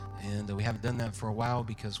And we haven't done that for a while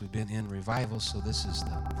because we've been in revival, so this is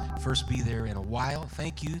the first Be There in a while.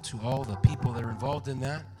 Thank you to all the people that are involved in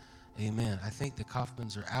that. Amen. I think the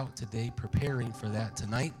Kaufmans are out today preparing for that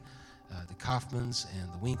tonight. The Kaufmans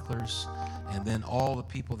and the Winklers, and then all the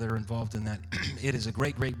people that are involved in that. It is a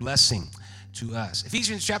great, great blessing to us.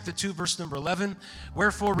 Ephesians chapter 2, verse number 11.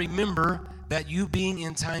 Wherefore remember that you being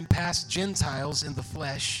in time past Gentiles in the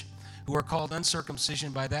flesh, who are called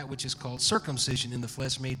uncircumcision by that which is called circumcision in the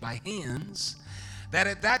flesh made by hands, that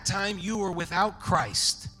at that time you were without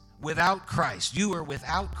Christ. Without Christ. You were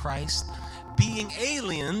without Christ, being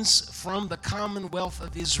aliens from the commonwealth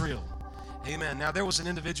of Israel. Amen. Now, there was an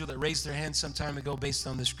individual that raised their hand some time ago based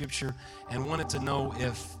on the scripture and wanted to know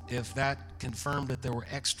if that confirmed that there were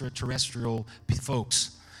extraterrestrial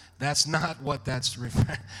folks. That's not what that's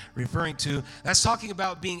referring to. That's talking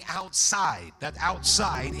about being outside, that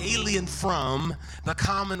outside, alien from the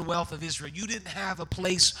commonwealth of Israel. You didn't have a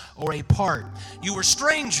place or a part. You were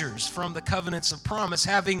strangers from the covenants of promise,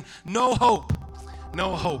 having no hope,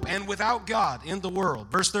 and without God in the world.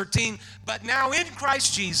 Verse 13, but now in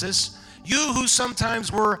Christ Jesus, you who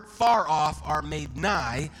sometimes were far off are made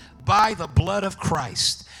nigh by the blood of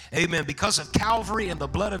Christ. Amen. Because of Calvary and the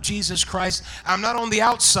blood of Jesus Christ, I'm not on the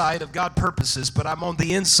outside of God's purposes, but I'm on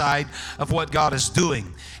the inside of what God is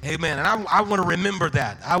doing. Amen. And I want to remember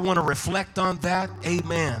that. I want to reflect on that.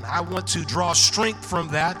 Amen. I want to draw strength from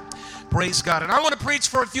that. Praise God. And I want to preach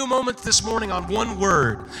for a few moments this morning on one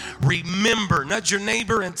word. Remember. Nudge your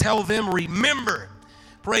neighbor and tell them, remember.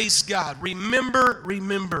 Praise God. Remember,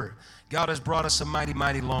 remember. God has brought us a mighty,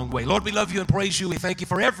 mighty long way. Lord, we love you and praise you. We thank you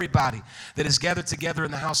for everybody that is gathered together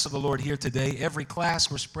in the house of the Lord here today. Every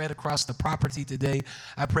class, we're spread across the property today.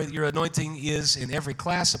 I pray that your anointing is in every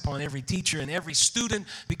class, upon every teacher and every student,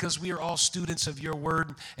 because we are all students of your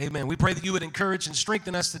word. Amen. We pray that you would encourage and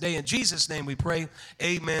strengthen us today. In Jesus' name we pray.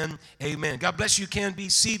 Amen. Amen. God bless you. Can be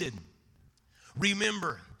seated.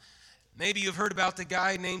 Remember. Maybe you've heard about the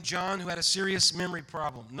guy named John who had a serious memory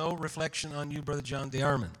problem. No reflection on you, Brother John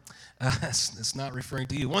DeArmond. It's not referring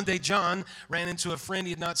to you. One day, John ran into a friend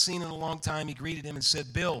he had not seen in a long time. He greeted him and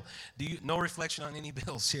said, Bill, no reflection on any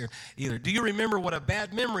Bills here either. Do you remember what a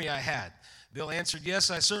bad memory I had? Bill answered, yes,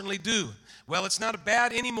 I certainly do. Well, it's not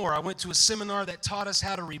bad anymore. I went to a seminar that taught us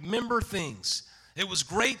how to remember things. It was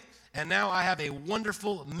great. And now I have a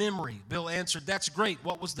wonderful memory. Bill answered, that's great.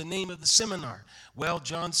 What was the name of the seminar? Well,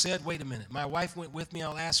 John said, wait a minute. My wife went with me.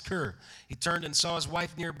 I'll ask her. He turned and saw his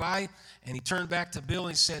wife nearby, and he turned back to Bill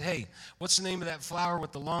and he said, hey, what's the name of that flower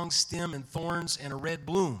with the long stem and thorns and a red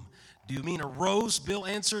bloom? Do you mean a rose? Bill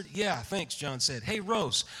answered, yeah, thanks, John said. Hey,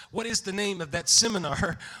 Rose, what is the name of that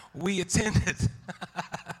seminar we attended?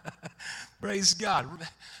 Praise God.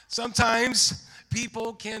 Sometimes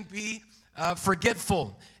people can be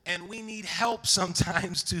forgetful. And we need help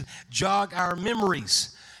sometimes to jog our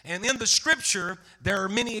memories. And in the scripture, there are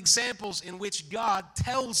many examples in which God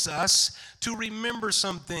tells us to remember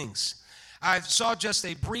some things. I saw just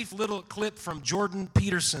a brief little clip from Jordan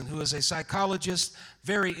Peterson, who is a psychologist,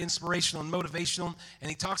 very inspirational and motivational, and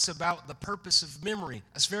he talks about the purpose of memory.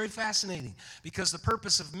 That's very fascinating because the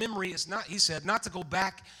purpose of memory is not, he said, not to go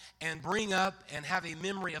back and bring up and have a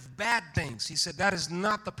memory of bad things. He said that is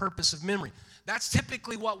not the purpose of memory. That's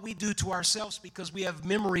typically what we do to ourselves because we have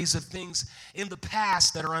memories of things in the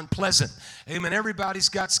past that are unpleasant. Amen. Everybody's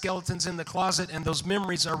got skeletons in the closet, and those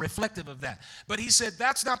memories are reflective of that. But he said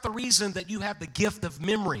that's not the reason that you have the gift of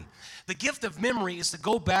memory. The gift of memory is to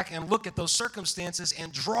go back and look at those circumstances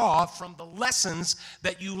and draw from the lessons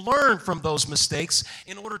that you learned from those mistakes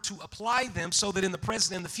in order to apply them so that in the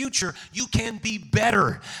present and the future you can be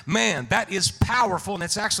better. Man, that is powerful, and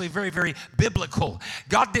it's actually very, very biblical.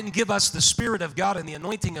 God didn't give us the Spirit of God and the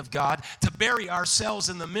anointing of God to bury ourselves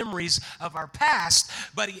in the memories of our past,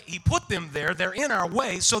 but he put them there. They're in our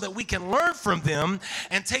way so that we can learn from them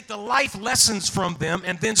and take the life lessons from them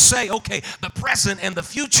and then say, okay, the present and the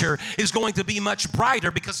future is going to be much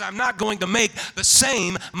brighter because I'm not going to make the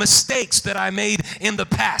same mistakes that I made in the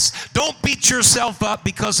past. Don't beat yourself up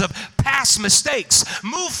because of past mistakes.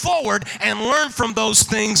 Move forward and learn from those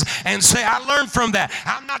things and say, I learned from that.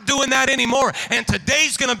 I'm not doing that anymore. And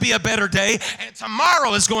today's going to be a better day. And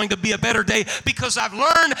tomorrow is going to be a better day because I've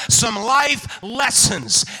learned some life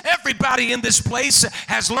lessons. Everybody in this place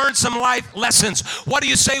has learned some life lessons. What do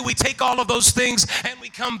you say we take all of those things and we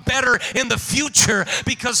come better in the future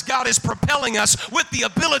because God is propelling us with the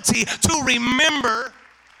ability to remember.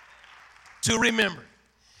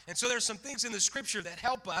 And so there's some things in the scripture that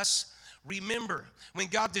help us Remember, when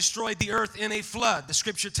God destroyed the earth in a flood, the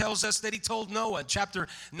scripture tells us that he told Noah, chapter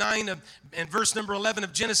 9 and verse number 11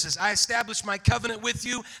 of Genesis, I establish my covenant with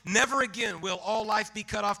you. Never again will all life be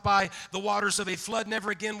cut off by the waters of a flood.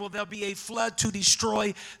 Never again will there be a flood to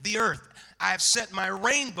destroy the earth. I have set my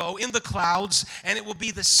rainbow in the clouds, and it will be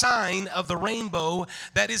the sign of the rainbow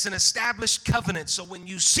that is an established covenant. So when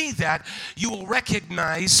you see that, you will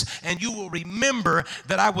recognize and you will remember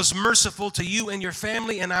that I was merciful to you and your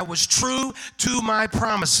family, and I was true to my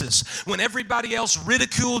promises. When everybody else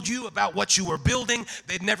ridiculed you about what you were building,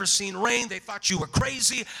 they'd never seen rain, they thought you were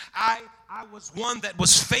crazy, I was one that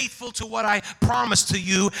was faithful to what I promised to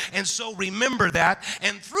you, and so remember that.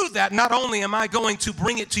 And through that, not only am I going to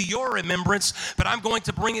bring it to your remembrance, but I'm going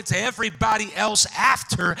to bring it to everybody else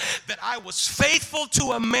after, that I was faithful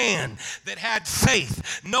to a man that had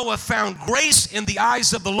faith. Noah found grace in the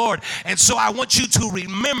eyes of the Lord, and so I want you to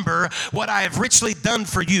remember what I have richly done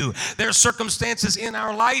for you. There are circumstances in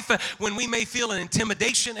our life when we may feel an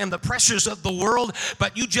intimidation and the pressures of the world,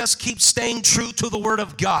 but you just keep staying true to the Word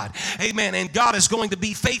of God. Amen. And God is going to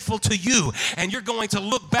be faithful to you, and you're going to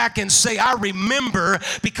look back and say, I remember,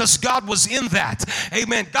 because God was in that.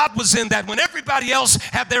 Amen. God was in that when everybody else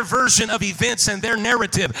had their version of events and their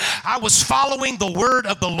narrative. I was following the word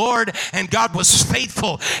of the Lord, and God was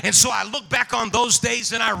faithful. And so I look back on those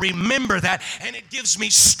days and I remember that, and it gives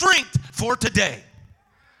me strength for today.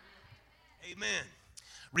 Amen.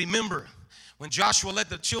 Remember when Joshua led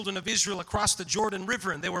the children of Israel across the Jordan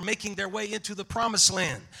River, and they were making their way into the promised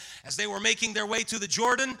land. As they were making their way to the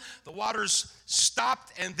Jordan, the waters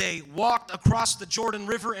stopped, and they walked across the Jordan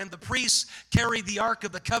River, and the priests carried the Ark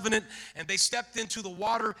of the Covenant, and they stepped into the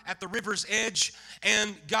water at the river's edge,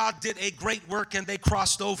 and God did a great work, and they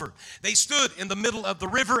crossed over. They stood in the middle of the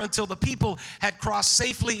river until the people had crossed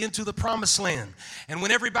safely into the promised land. And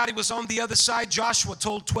when everybody was on the other side, Joshua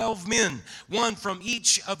told 12 men, one from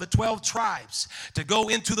each of the 12 tribes, to go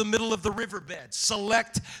into the middle of the riverbed,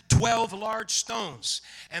 select 12 large stones,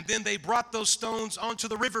 and then they brought those stones onto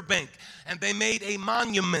the riverbank, and they made a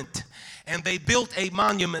monument, and they built a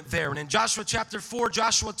monument there. And in Joshua chapter 4,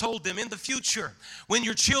 Joshua told them, in the future, when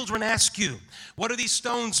your children ask you, what do these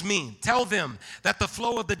stones mean? Tell them that the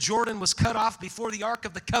flow of the Jordan was cut off before the Ark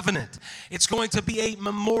of the Covenant. It's going to be a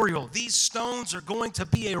memorial. These stones are going to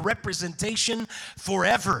be a representation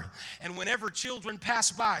forever. And whenever children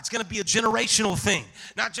pass by, it's going to be a generational thing.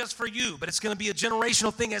 Not just for you, but it's going to be a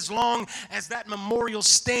generational thing as long as that memorial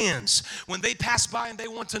stands. When they pass by and they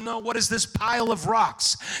want to know, what is this pile of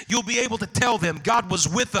rocks? You'll be able to tell them, God was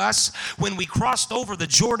with us when we crossed over the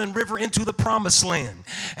Jordan River into the promised land.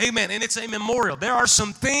 Amen. And it's a memorial. There are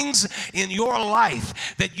some things in your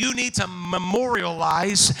life that you need to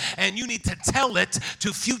memorialize, and you need to tell it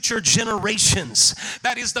to future generations.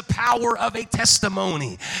 That is the power of a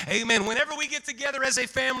testimony. Amen. Whenever we get together as a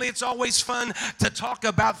family, it's always fun to talk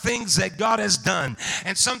about things that God has done.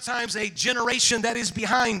 And sometimes a generation that is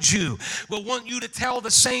behind you will want you to tell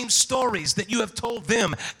the same stories that you have told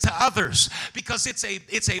them to others, because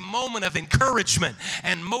it's a moment of encouragement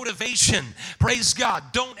and motivation. Praise God.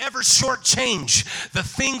 Don't ever shortchange the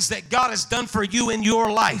things that God has done for you in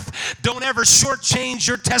your life. Don't ever shortchange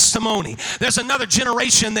your testimony. There's another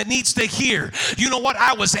generation that needs to hear, you know what,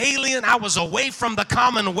 I was alien, I was away from the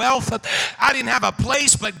commonwealth, I didn't have a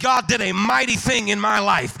place, but God did a mighty thing in my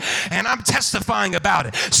life, and I'm testifying about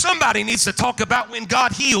it. Somebody needs to talk about when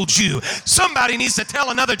God healed you. Somebody needs to tell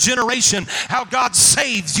another generation how God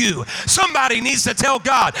saved you. Somebody needs to tell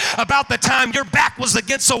God about the time your back was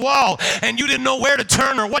against a wall and you didn't know where to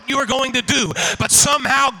turn or what you were going to do, but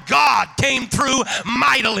somehow God came through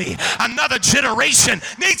mightily. Another generation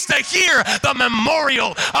needs to hear the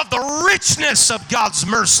memorial of the richness of God's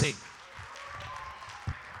mercy.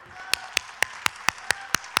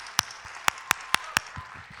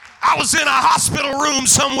 I was in a hospital room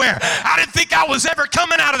somewhere. I didn't think I was ever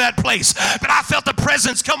coming out of that place, but I felt the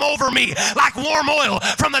presence come over me like warm oil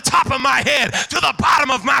from the top of my head to the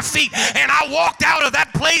bottom of my feet, and I walked out of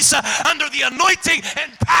that place under the anointing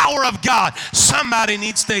and power of God. Somebody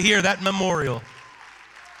needs to hear that memorial.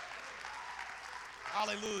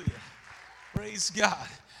 Hallelujah. Praise God.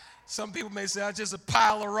 Some people may say, it's just a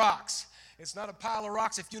pile of rocks. It's not a pile of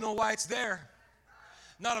rocks if you know why it's there.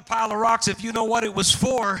 Not a pile of rocks if you know what it was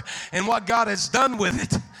for and what God has done with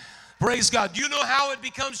it. Praise God. You know how it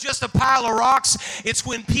becomes just a pile of rocks? It's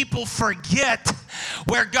when people forget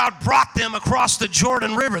where God brought them across the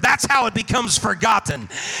Jordan River. That's how it becomes forgotten.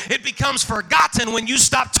 It becomes forgotten when you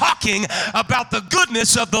stop talking about the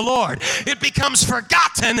goodness of the Lord. It becomes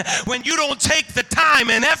forgotten when you don't take the time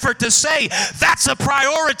and effort to say, that's a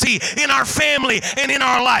priority in our family and in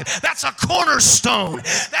our life. That's a cornerstone.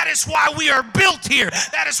 That is why we are built here.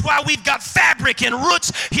 That is why we've got fabric and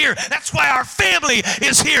roots here. That's why our family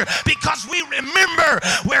is here, because we remember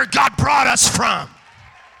where God brought us from.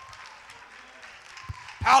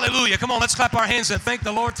 Hallelujah. Come on, let's clap our hands and thank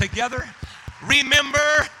the Lord together. Remember.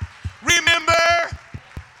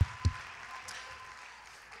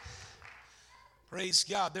 Praise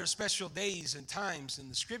God. There are special days and times in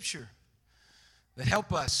the Scripture that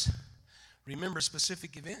help us remember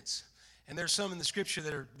specific events. And there's some in the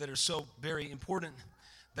Scripture that are so very important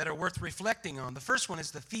that are worth reflecting on. The first one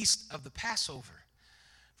is the Feast of the Passover.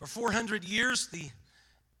 For 400 years, the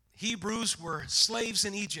Hebrews were slaves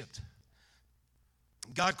in Egypt.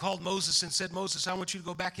 God called Moses and said, Moses, I want you to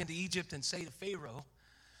go back into Egypt and say to Pharaoh,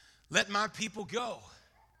 let my people go.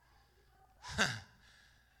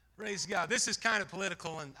 Praise God. This is kind of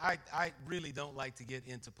political, and I really don't like to get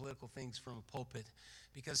into political things from a pulpit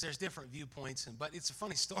because there's different viewpoints. But it's a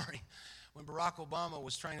funny story. When Barack Obama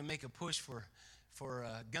was trying to make a push for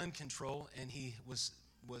gun control, and he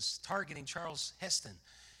was targeting Charles Heston,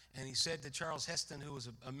 and he said to Charles Heston, who was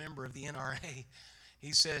a member of the NRA,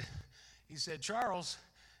 he said, Charles,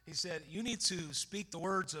 he said, you need to speak the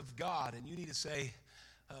words of God, and you need to say,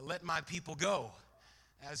 let my people go,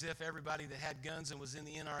 as if everybody that had guns and was in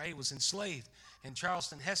the NRA was enslaved. And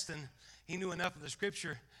Charleston Heston, he knew enough of the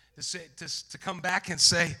Scripture to come back and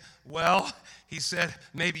say, well, he said,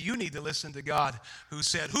 maybe you need to listen to God, who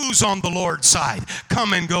said, who's on the Lord's side?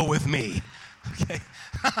 Come and go with me. Okay.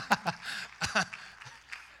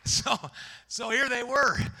 So here they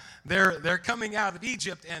were. They're coming out of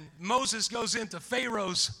Egypt, and Moses goes into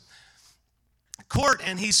Pharaoh's court,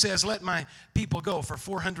 and he says, let my people go. For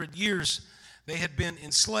 400 years, they had been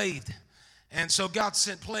enslaved. And so God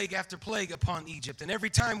sent plague after plague upon Egypt. And every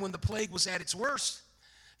time when the plague was at its worst,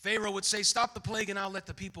 Pharaoh would say, stop the plague and I'll let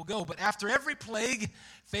the people go. But after every plague,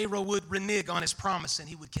 Pharaoh would renege on his promise, and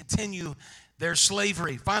he would continue their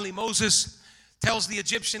slavery. Finally, Moses tells the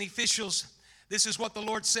Egyptian officials, this is what the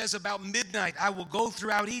Lord says about midnight. I will go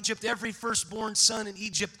throughout Egypt. Every firstborn son in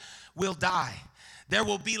Egypt will die. There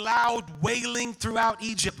will be loud wailing throughout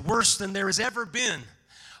Egypt, worse than there has ever been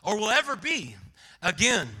or will ever be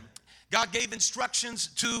again. God gave instructions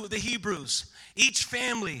to the Hebrews. Each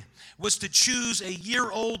family was to choose a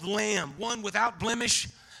year-old lamb, one without blemish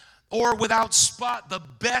or without spot, the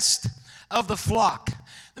best of the flock.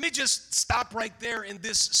 Let me just stop right there in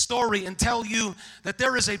this story and tell you that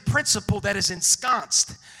there is a principle that is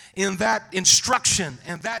ensconced in that instruction,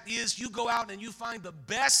 and that is you go out and you find the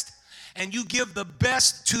best and you give the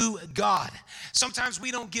best to God. Sometimes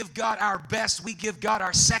we don't give God our best. We give God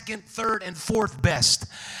our second, third, and fourth best.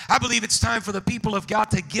 I believe it's time for the people of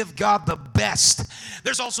God to give God the best.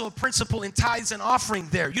 There's also a principle in tithes and offering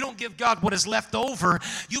there. You don't give God what is left over.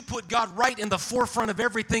 You put God right in the forefront of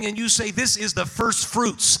everything, and you say, this is the first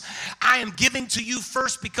fruits. I am giving to you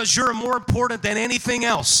first because you're more important than anything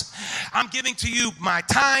else. I'm giving to you my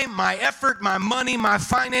time, my effort, my money, my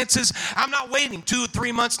finances. I'm not waiting 2 or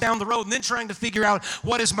 3 months down the road and then trying to figure out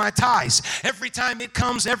what is my tithes. Every time it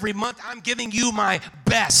comes, every month, I'm giving you my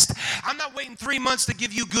best. I'm not waiting 3 months to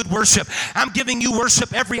give you good worship. I'm giving you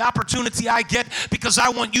worship every opportunity I get because I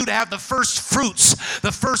want you to have the first fruits.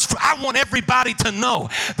 I want everybody to know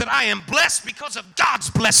that I am blessed because of God's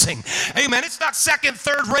blessing. Amen. It's not second,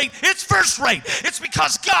 third rate. It's first rate. It's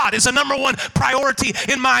because God is a number one priority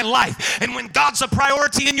in my life. And when God's a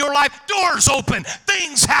priority in your life, doors open,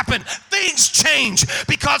 things happen, things change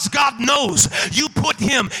because God knows you put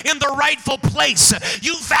him in the rightful place.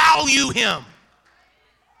 You value him.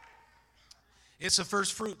 It's the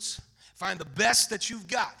first fruits. Find the best that you've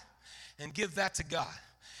got and give that to God.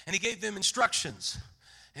 And he gave them instructions.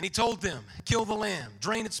 And he told them, kill the lamb,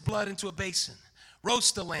 drain its blood into a basin,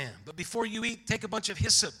 roast the lamb. But before you eat, take a bunch of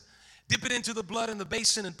hyssop, dip it into the blood in the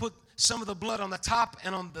basin, and put some of the blood on the top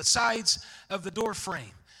and on the sides of the door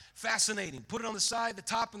frame. Fascinating. Put it on the side, the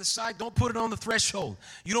top and the side. Don't put it on the threshold.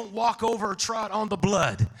 You don't walk over or trot on the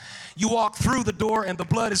blood. You walk through the door and the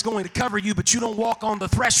blood is going to cover you, but you don't walk on the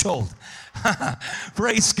threshold.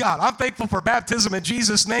 Praise God. I'm thankful for baptism in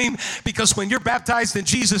Jesus' name, because when you're baptized in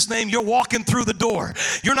Jesus' name, you're walking through the door.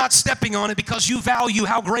 You're not stepping on it because you value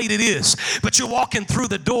how great it is, but you're walking through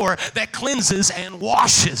the door that cleanses and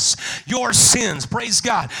washes your sins. Praise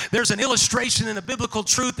God. There's an illustration in a biblical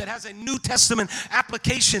truth that has a New Testament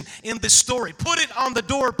application mentioned in this story. Put it on the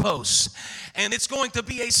doorpost, and it's going to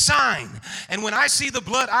be a sign. And when I see the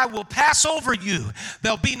blood, I will pass over you.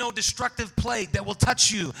 There'll be no destructive plague that will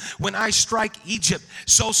touch you when I strike Egypt.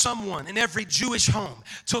 So someone in every Jewish home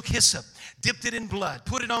took hyssop, dipped it in blood,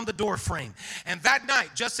 put it on the door frame. And that night,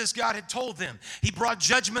 just as God had told them, he brought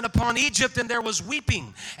judgment upon Egypt, and there was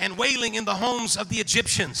weeping and wailing in the homes of the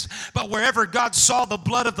Egyptians. But wherever God saw the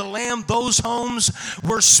blood of the Lamb, those homes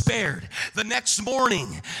were spared. The next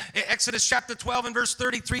morning, Exodus chapter 12 and verse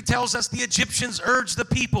 33 tells us the Egyptians urged the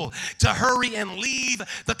people to hurry and leave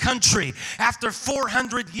the country. After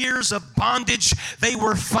 400 years of bondage, they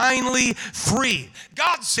were finally free.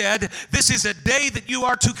 God said, this is a day that you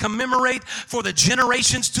are to commemorate for the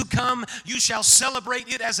generations to come. You shall celebrate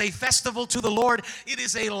it as a festival to the Lord. It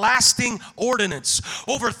is a lasting ordinance.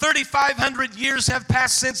 Over 3,500 years have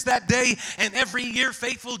passed since that day, and every year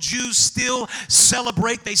faithful Jews still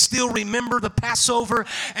celebrate. They still remember the Passover,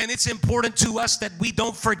 and it's important to us that we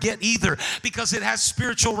don't forget either, because it has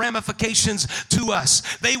spiritual ramifications to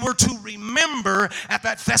us. They were to remember at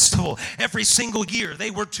that festival every single year.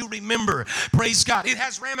 They were to remember. Praise God. It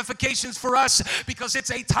has ramifications for us because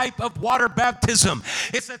it's a type of water baptism.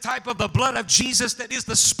 It's a type of the blood of Jesus that is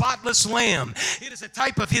the spotless lamb. It is a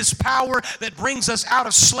type of his power that brings us out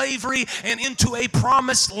of slavery and into a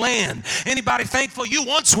promised land. Anybody thankful you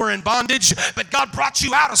once were in bondage, but God brought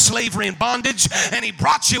you out of slavery and bondage, and he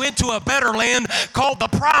brought you into a better land called the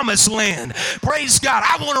promised land. Praise God.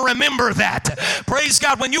 I want to remember that. Praise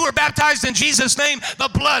God. When you were baptized in Jesus' name, the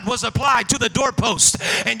blood was applied to the doorpost,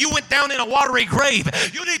 and you went down in a watery grave.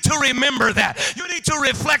 You need to remember that. You need to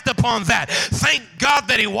reflect upon that. Thank God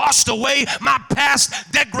that he washed away my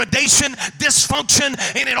past degradation, dysfunction,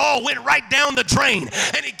 and it all went right down the drain.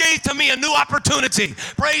 And he gave to me a new opportunity,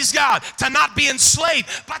 praise God, to not be enslaved,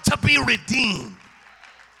 but to be redeemed.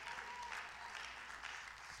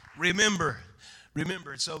 Remember.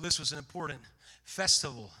 So this was an important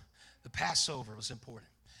festival. The Passover was important.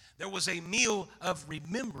 There was a meal of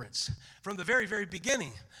remembrance from the very, very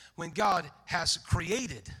beginning when God has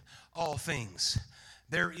created all things.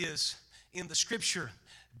 There is in the scripture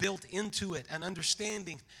built into it an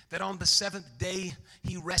understanding that on the seventh day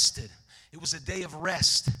he rested. It was a day of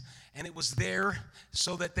rest, and it was there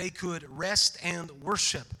so that they could rest and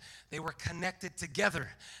worship. They were connected together.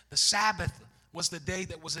 The Sabbath was the day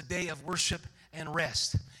that was a day of worship and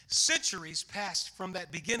rest. Centuries passed from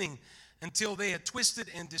that beginning until they had twisted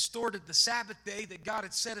and distorted the Sabbath day that God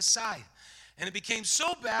had set aside. And it became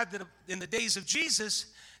so bad that in the days of Jesus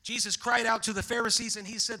cried out to the Pharisees, and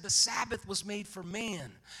he said, the Sabbath was made for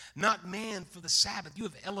man, not man for the Sabbath. You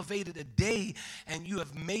have elevated a day, and you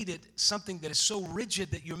have made it something that is so rigid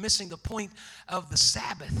that you're missing the point of the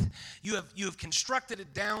Sabbath. You have constructed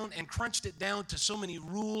it down and crunched it down to so many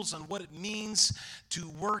rules on what it means to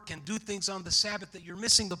work and do things on the Sabbath that you're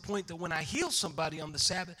missing the point that when I heal somebody on the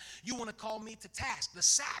Sabbath, you want to call me to task. The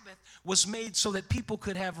Sabbath was made so that people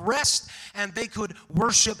could have rest and they could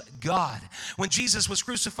worship God. When Jesus was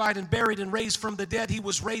crucified and buried and raised from the dead, he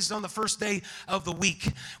was raised on the first day of the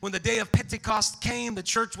week. When the day of Pentecost came, the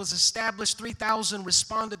church was established. 3,000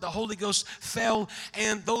 responded. The Holy Ghost fell,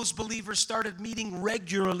 and those believers started meeting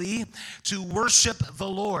regularly to worship the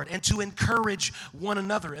Lord and to encourage one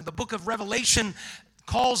another. And the book of Revelation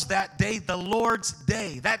calls that day the Lord's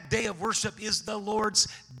Day. That day of worship is the Lord's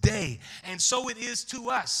day. And so it is to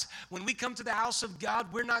us. When we come to the house of God,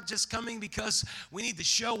 we're not just coming because we need to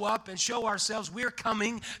show up and show ourselves. We're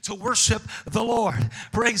coming to worship the Lord.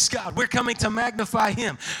 Praise God. We're coming to magnify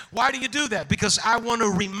him. Why do you do that? Because I want to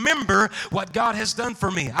remember what God has done for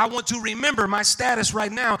me. I want to remember my status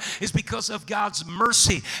right now is because of God's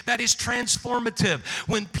mercy. That is transformative.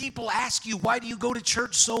 When people ask you, why do you go to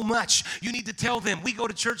church so much? You need to tell them, we go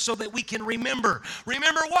to church so that we can remember.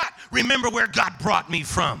 Remember what? Remember where God brought me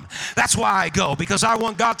from. That's why I go, because I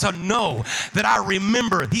want God to know that I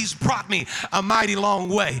remember he's brought me a mighty long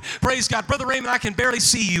way. Praise God. Brother Raymond, I can barely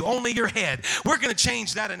see you, only your head. We're going to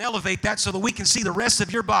change that and elevate that so that we can see the rest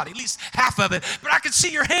of your body, at least half of it. But I can see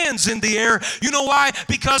your hands in the air. You know why?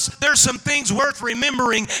 Because there's some things worth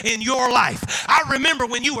remembering in your life. I remember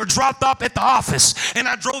when you were dropped off at the office and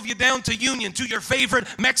I drove you down to Union to your favorite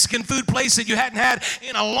Mexican food place that you hadn't had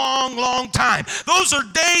in a long, long time. Those are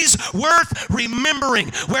days worth remembering,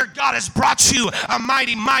 where God has brought you a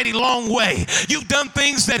mighty, mighty long way. You've done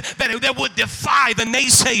things that would defy the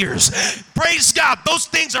naysayers. Praise God. Those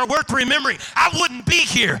things are worth remembering. I wouldn't be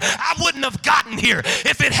here. I wouldn't have gotten here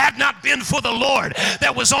if it had not been for the Lord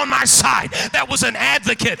that was on my side, that was an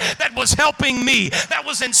advocate, that was helping me, that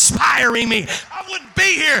was inspiring me. I wouldn't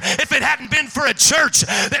be here if it hadn't been for a church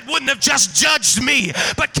that wouldn't have just judged me,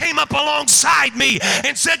 but came up alongside me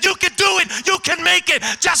and said, you can do it, you can make it,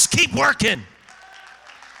 just keep working.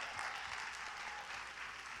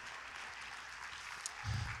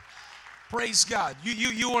 Praise God.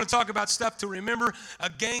 You want to talk about stuff to remember? A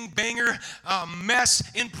gangbanger mess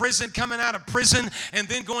in prison, coming out of prison, and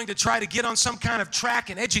then going to try to get on some kind of track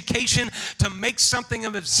and education to make something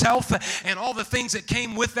of himself, and all the things that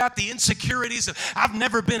came with that, the insecurities of, I've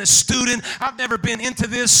never been a student, I've never been into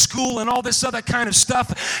this school, and all this other kind of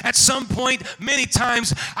stuff. At some point, many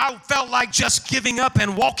times, I felt like just giving up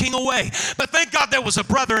and walking away. But thank God there was a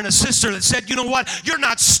brother and a sister that said, you know what? You're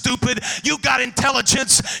not stupid. You got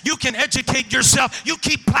intelligence. You can educate yourself. You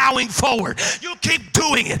keep plowing forward. You keep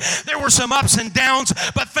doing it. There were some ups and downs,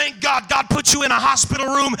 but thank God, God put you in a hospital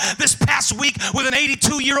room this past week with an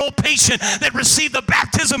 82-year-old patient that received the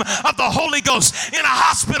baptism of the Holy Ghost in a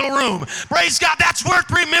hospital room. Praise God, that's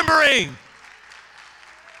worth remembering.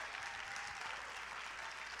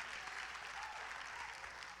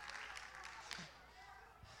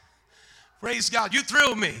 Praise God. You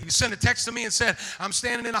thrilled me. You sent a text to me and said, I'm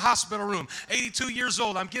standing in a hospital room, 82 years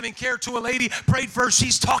old. I'm giving care to a lady. Prayed for her.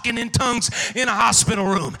 She's talking in tongues in a hospital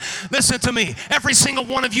room. Listen to me. Every single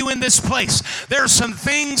one of you in this place, there are some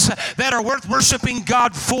things that are worth worshiping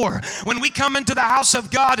God for. When we come into the house of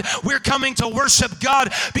God, we're coming to worship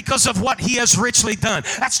God because of what He has richly done.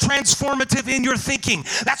 That's transformative in your thinking.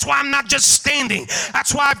 That's why I'm not just standing.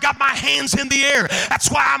 That's why I've got my hands in the air. That's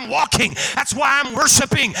why I'm walking. That's why I'm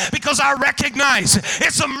worshiping, because I recognize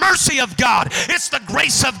it's the mercy of God. It's the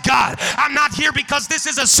grace of God. I'm not here because this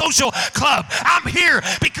is a social club. I'm here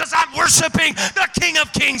because I'm worshiping the King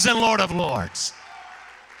of Kings and Lord of Lords.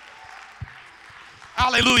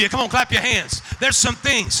 Hallelujah. Come on, clap your hands. There's some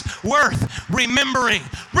things worth remembering.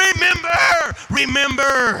 Remember.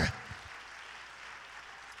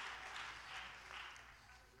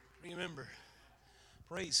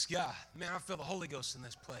 Praise God. Man, I feel the Holy Ghost in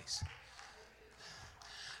this place.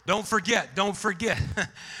 Don't forget.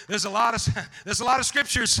 There's a lot of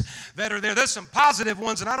scriptures that are there. There's some positive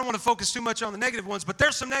ones, and I don't want to focus too much on the negative ones, but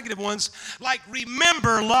there's some negative ones, like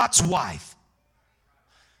remember Lot's wife.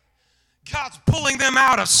 God's pulling them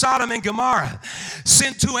out of Sodom and Gomorrah,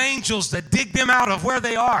 sent 2 angels to dig them out of where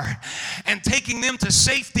they are and taking them to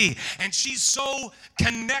safety. And she's so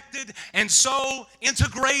connected and so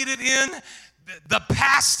integrated in the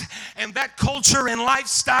past and that culture and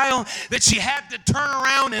lifestyle that she had to turn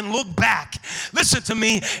around and look back. Listen to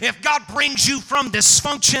me. If God brings you from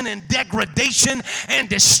dysfunction and degradation and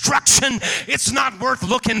destruction, it's not worth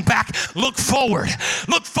looking back. Look forward.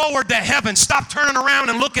 Look forward to heaven. Stop turning around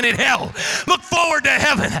and looking at hell. Look forward to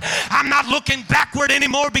heaven. I'm not looking backward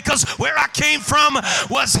anymore, because where I came from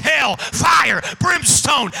was hell, fire,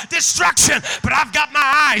 brimstone, destruction. But I've got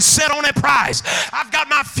my eyes set on a prize. I've got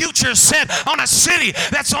my future set on a city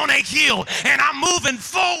that's on a hill, and I'm moving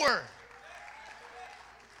forward.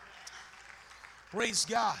 Praise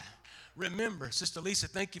God. Remember, Sister Lisa,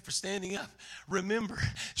 thank you for standing up. Remember,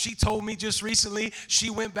 she told me just recently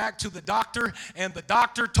she went back to the doctor, and the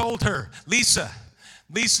doctor told her, Lisa,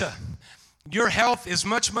 your health is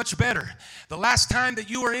much, much better. The last time that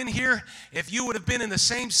you were in here, if you would have been in the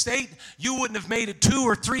same state, you wouldn't have made it 2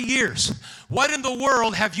 or 3 years. What in the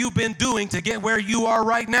world have you been doing to get where you are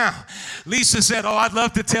right now? Lisa said, I'd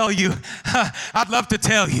love to tell you.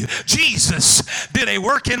 Jesus did a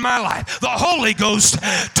work in my life. The Holy Ghost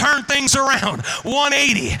turned things around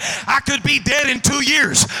 180. I could be dead in 2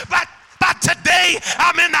 years, but today,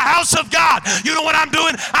 I'm in the house of God. You know what I'm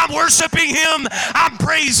doing? I'm worshiping Him. I'm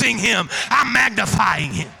praising Him. I'm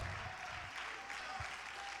magnifying Him.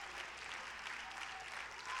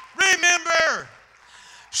 Remember,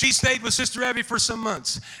 she stayed with Sister Debbie for some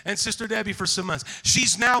months, and Sister Debbie for some months.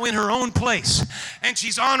 She's now in her own place, and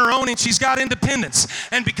she's on her own, and she's got independence.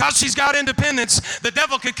 And because she's got independence, the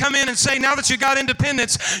devil could come in and say, now that you got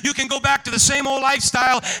independence, you can go back to the same old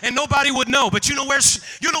lifestyle, and nobody would know. But you know where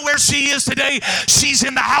she is today? She's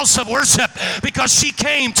in the house of worship, because she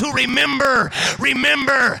came to remember.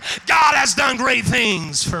 Remember, God has done great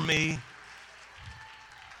things for me.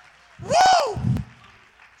 Woo!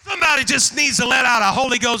 Somebody just needs to let out a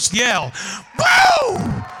Holy Ghost yell. Woo!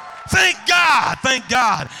 Thank God. Thank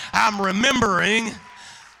God. I'm remembering.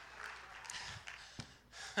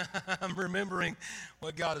 I'm remembering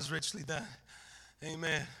what God has richly done.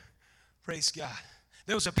 Amen. Praise God.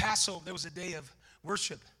 There was a Passover. There was a day of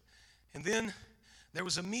worship. And then there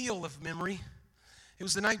was a meal of memory. It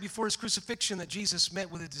was the night before His crucifixion that Jesus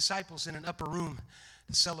met with His disciples in an upper room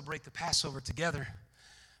to celebrate the Passover together.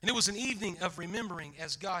 And it was an evening of remembering,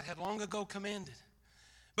 as God had long ago commanded.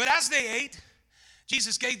 But as they ate,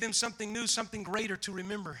 Jesus gave them something new, something greater to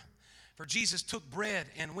remember. For Jesus took bread,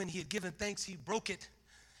 and when he had given thanks, he broke it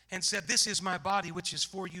and said, "This is my body, which is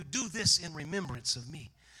for you. Do this in remembrance of me."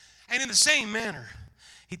 And in the same manner,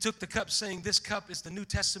 he took the cup, saying, "This cup is the New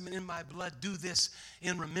Testament in my blood. Do this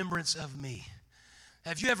in remembrance of me."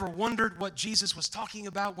 Have you ever wondered what Jesus was talking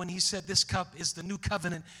about when he said, "This cup is the new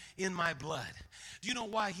covenant in my blood"? Do you know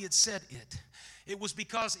why he had said it? It was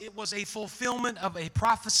because it was a fulfillment of a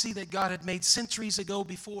prophecy that God had made centuries ago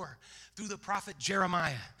before through the prophet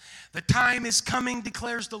Jeremiah. "The time is coming,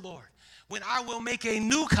 declares the Lord, when I will make a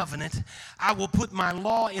new covenant. I will put my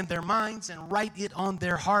law in their minds and write it on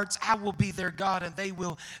their hearts. I will be their God, and they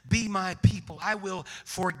will be my people. I will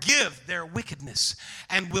forgive their wickedness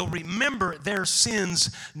and will remember their sins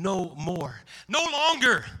no more." No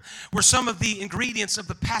longer were some of the ingredients of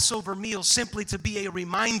the Passover meal simply to be a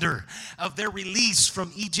reminder of their release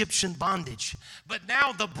from Egyptian bondage, but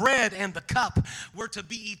now the bread and the cup were to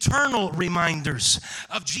be eternal reminders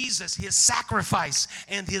of Jesus, his sacrifice,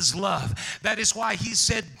 and his love. That is why he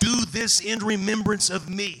said, "Do this in remembrance of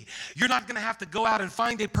me." You're not going to have to go out and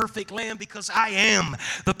find a perfect lamb, because I am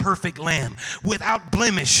the perfect lamb, without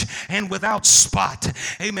blemish and without spot.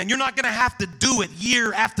 Amen. You're not going to have to do it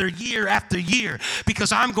year after year after year,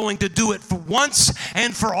 because I'm going to do it for once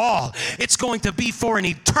and for all. It's going to be for an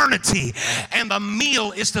eternity. And the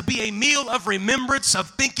meal is to be a meal of remembrance,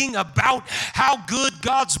 of thinking about how good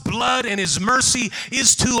God's blood and his mercy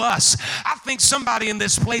is to us. I think somebody in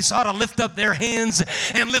this place ought to lift up their hands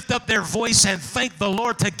and lift up their voice and thank the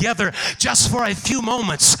Lord together just for a few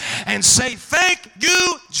moments and say, "Thank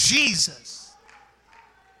you, Jesus."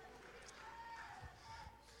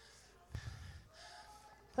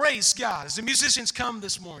 Praise God. As the musicians come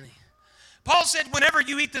this morning, Paul said, "Whenever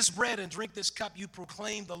you eat this bread and drink this cup, you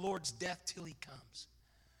proclaim the Lord's death till he comes."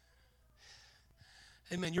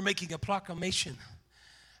 Amen. You're making a proclamation.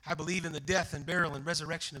 I believe in the death and burial and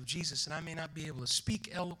resurrection of Jesus, and I may not be able to speak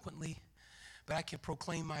eloquently, but I can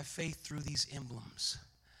proclaim my faith through these emblems.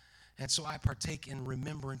 And so I partake in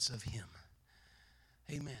remembrance of him.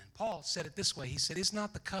 Amen. Paul said it this way. He said, "Is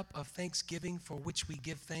not the cup of thanksgiving for which we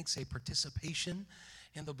give thanks a participation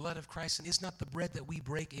in the blood of Christ? And is not the bread that we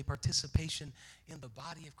break a participation in the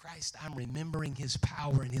body of Christ?" I'm remembering his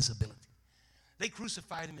power and his ability. They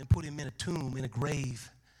crucified him and put him in a tomb, in a grave.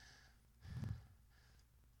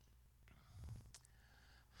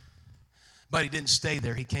 But he didn't stay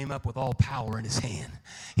there. He came up with all power in his hand.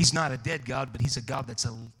 He's not a dead God, but he's a God that's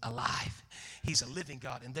alive. He's a living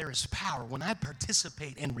God, and there is power. When I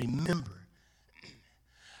participate and remember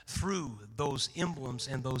through those emblems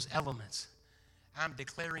and those elements, I'm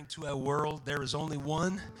declaring to a world there is only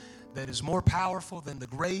one that is more powerful than the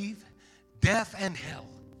grave, death, and hell.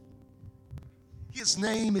 His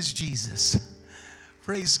name is Jesus.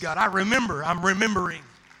 Praise God. I'm remembering.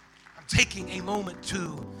 I'm taking a moment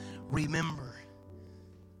to remember.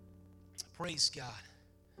 Praise God.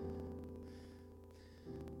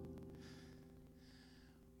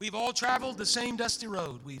 We've all traveled the same dusty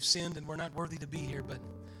road. We've sinned and we're not worthy to be here, but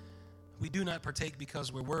we do not partake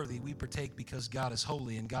because we're worthy. We partake because God is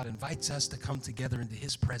holy, and God invites us to come together into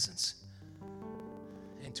his presence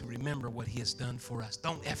and to remember what he has done for us.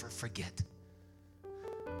 Don't ever forget.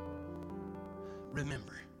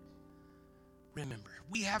 Remember. Remember.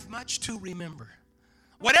 We have much to remember.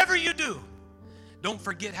 Whatever you do, don't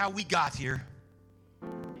forget how we got here.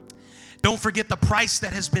 Don't forget the price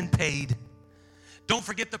that has been paid. Don't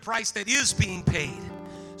forget the price that is being paid,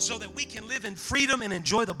 so that we can live in freedom and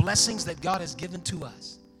enjoy the blessings that God has given to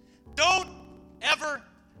us. Don't ever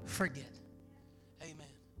forget. Amen.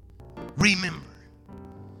 Remember.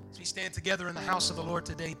 As we stand together in the house of the Lord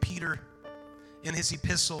today, Peter, in his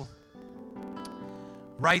epistle,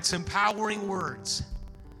 writes empowering words.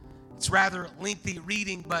 It's rather lengthy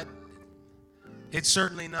reading, but it's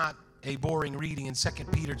certainly not a boring reading in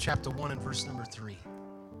 2 Peter chapter 1 and verse number 3.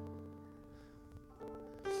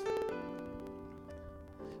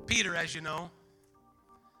 Peter, as you know,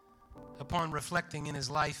 upon reflecting in his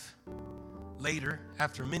life later,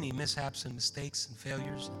 after many mishaps and mistakes and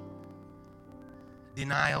failures, and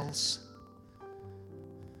denials,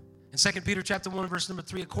 in 2 Peter chapter 1 verse number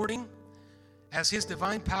 3, according as his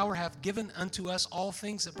divine power hath given unto us all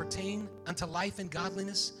things that pertain unto life and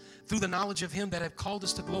godliness, through the knowledge of him that hath called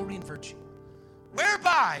us to glory and virtue,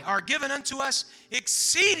 whereby are given unto us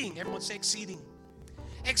exceeding, everyone say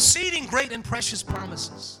exceeding great and precious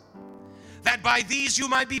promises, that by these you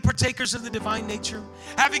might be partakers of the divine nature,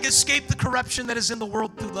 having escaped the corruption that is in the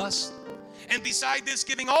world through lust. And beside this,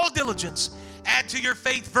 giving all diligence, add to your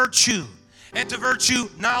faith virtue, and to virtue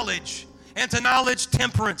knowledge, and to knowledge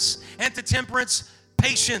temperance, and to temperance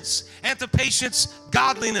patience, and to patience,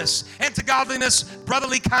 godliness, and to godliness,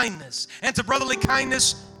 brotherly kindness, and to brotherly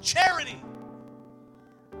kindness, charity.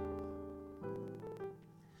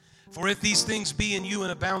 For if these things be in you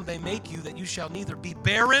and abound, they make you that you shall neither be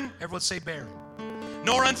barren, everyone say barren,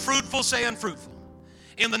 nor unfruitful, say unfruitful,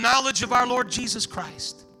 in the knowledge of our Lord Jesus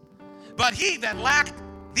Christ. But he that lacked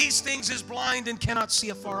these things is blind and cannot see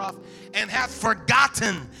afar off, and hath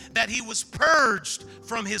forgotten that he was purged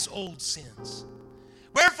from his old sins.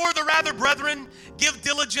 Wherefore the rather, brethren, give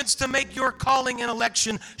diligence to make your calling and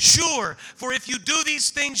election sure. For if you do these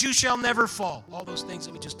things, you shall never fall. All those things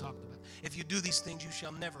that we just talked about. If you do these things, you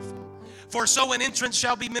shall never fall. For so an entrance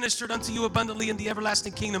shall be ministered unto you abundantly in the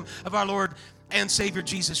everlasting kingdom of our Lord and Savior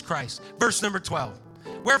Jesus Christ. Verse number 12.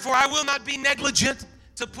 Wherefore I will not be negligent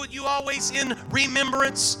to put you always in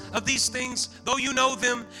remembrance of these things, though you know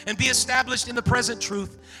them, and be established in the present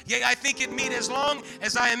truth. Yea, I think it meet, as long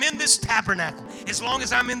as I am in this tabernacle, as long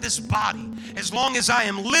as I'm in this body, as long as I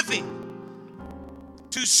am living,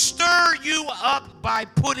 to stir you up by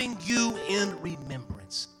putting you in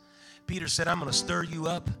remembrance. Peter said, I'm going to stir you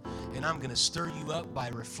up, and I'm going to stir you up by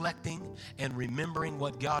reflecting and remembering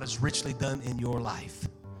what God has richly done in your life.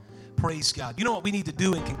 Praise God. You know what we need to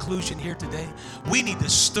do in conclusion here today? We need to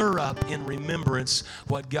stir up in remembrance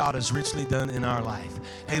what God has richly done in our life.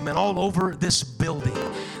 Amen. All over this building,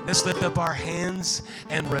 let's lift up our hands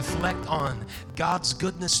and reflect on God's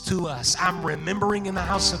goodness to us. I'm remembering in the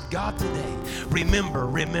house of God today.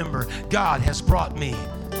 Remember, God has brought me.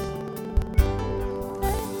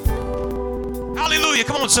 Hallelujah.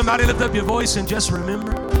 Come on, somebody, lift up your voice and just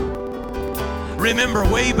remember. Remember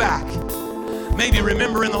way back. Maybe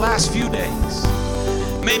remember in the last few days.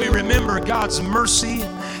 Maybe remember God's mercy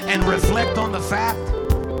and reflect on the fact,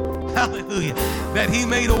 hallelujah, that He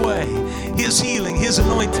made a way. His healing, His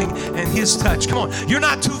anointing, and His touch. Come on, you're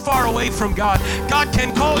not too far away from God. God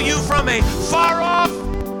can call you from a far off.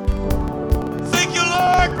 Thank you,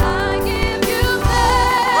 Lord. I give you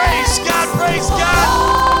praise. Praise God, praise God.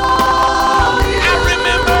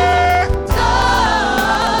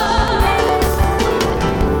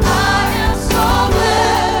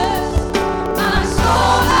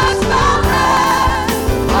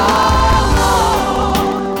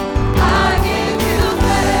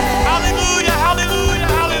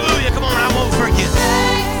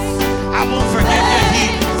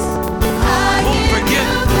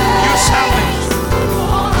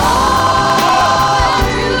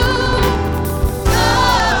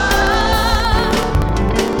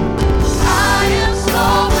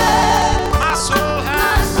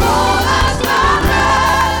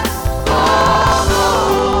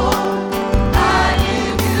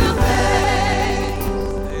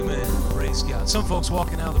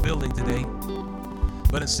 Walking out of the building today,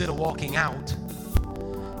 but instead of walking out,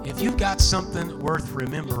 if you've got something worth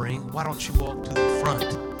remembering, why don't you walk to the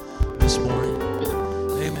front this morning?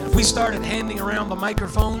 Amen. If we started handing around the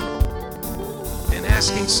microphone and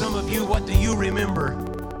asking some of you, what do you remember?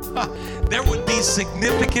 There would be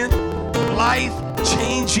significant,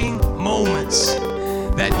 life-changing moments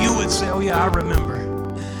that you would say, oh yeah, I remember.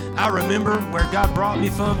 I remember where God brought me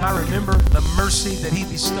from. I remember the mercy that He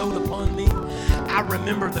bestowed upon me. I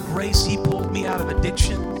remember the grace He pulled me out of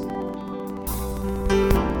addiction.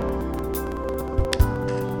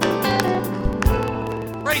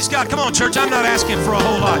 Praise God. Come on, church. I'm not asking for a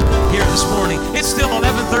whole lot here this morning. It's still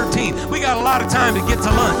 11:13. We got a lot of time to get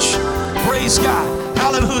to lunch. Praise God.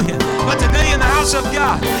 Hallelujah. But today in the house of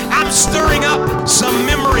God, I'm stirring up some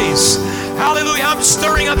memories. Hallelujah. I'm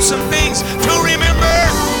stirring up some things to remember.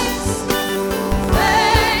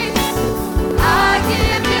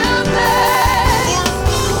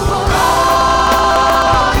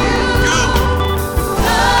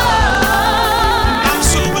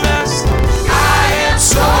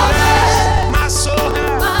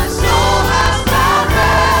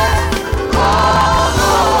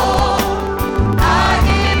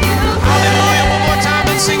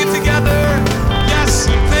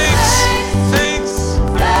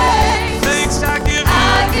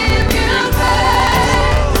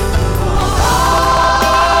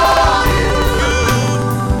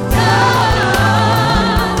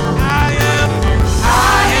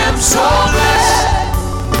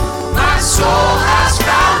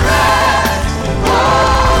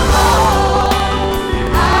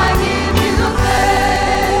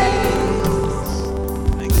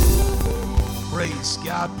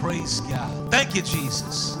 Thank you,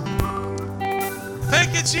 Jesus.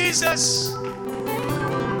 Thank you, Jesus.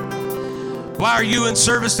 Why are you in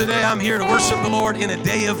service today? I'm here to worship the Lord in a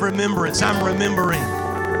day of remembrance. I'm remembering.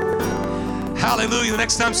 Hallelujah. The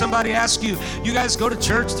next time somebody asks you, you guys go to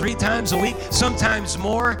church 3 times a week, sometimes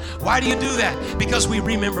more. Why do you do that? Because we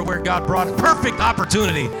remember where God brought us. Perfect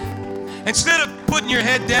opportunity. Instead of putting your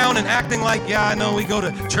head down and acting like, yeah, I know we go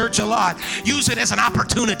to church a lot, use it as an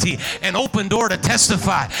opportunity, an open door to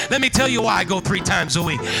testify. Let me tell you why I go 3 times a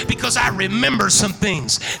week. Because I remember some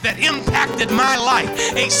things that impacted my life.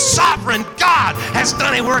 A sovereign God has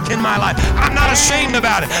done a work in my life. I'm not ashamed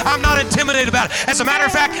about it. I'm not intimidated about it. As a matter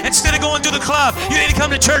of fact, instead of going to the club, you need to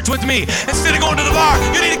come to church with me. Instead of going to the bar,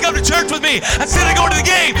 you need to come to church with me. Instead of going to the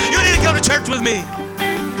game, you need to come to church with me.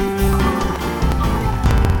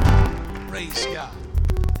 Praise God.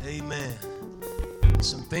 Amen.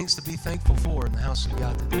 Some things to be thankful for in the house of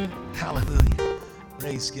God today. Hallelujah.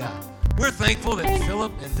 Praise God. We're thankful that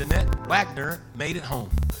Philip and Danette Wagner made it home.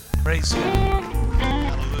 Praise God.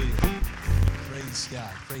 Hallelujah. Praise God.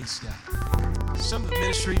 Praise God. Some of the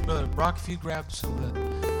ministry, Brother Brock, if you grab some of the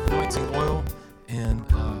anointing oil, and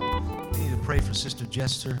we need to pray for Sister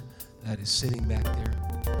Jester that is sitting back there.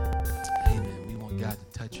 Amen. We want God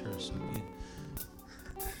to touch her. So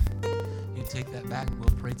you take that back and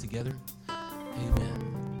we'll pray together.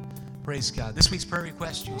 Amen. Praise God. This week's prayer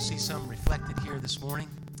request, you'll see some reflected here this morning,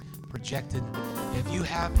 projected. If you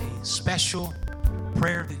have a special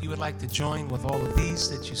prayer that you would like to join with all of these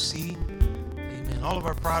that you see, amen. All of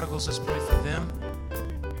our prodigals, let's pray for them.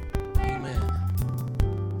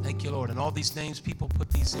 Amen. Thank you, Lord. And all these names, people put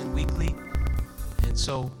these in weekly. And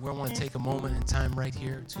so we want to take a moment in time right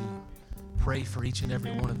here to pray for each and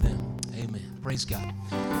every one of them. Amen. Praise God.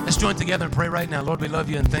 Let's join together and pray right now. Lord, we love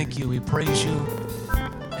you and thank you. We praise you.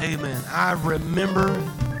 Amen. I remember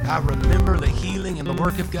the healing and the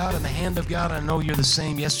work of God and the hand of God. I know you're the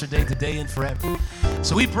same yesterday, today, and forever.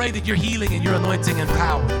 So we pray that your healing and your anointing and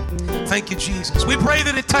power. Thank you, Jesus. We pray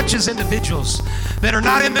that it touches individuals that are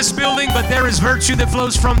not in this building, but there is virtue that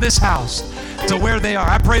flows from this house to where they are.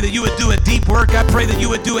 I pray that you would do a deep work. I pray that you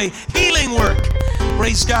would do a healing work.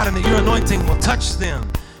 Praise God, and that your anointing will touch them.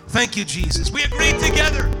 Thank you, Jesus. We agree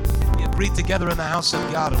together. We agree together in the house of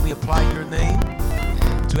God, and we apply your name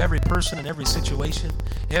to every person and every situation,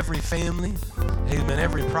 every family, amen,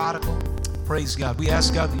 every prodigal. Praise God. We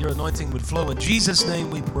ask God that your anointing would flow. In Jesus' name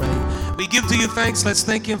we pray. We give to you thanks. Let's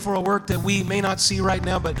thank him for a work that we may not see right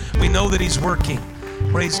now, but we know that he's working.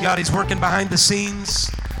 Praise God. He's working behind the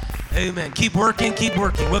scenes. Amen. Keep working, keep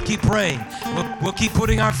working. We'll keep praying. We'll keep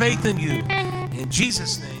putting our faith in you. In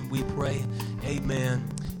Jesus' name we pray. Amen.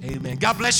 Amen. God bless you.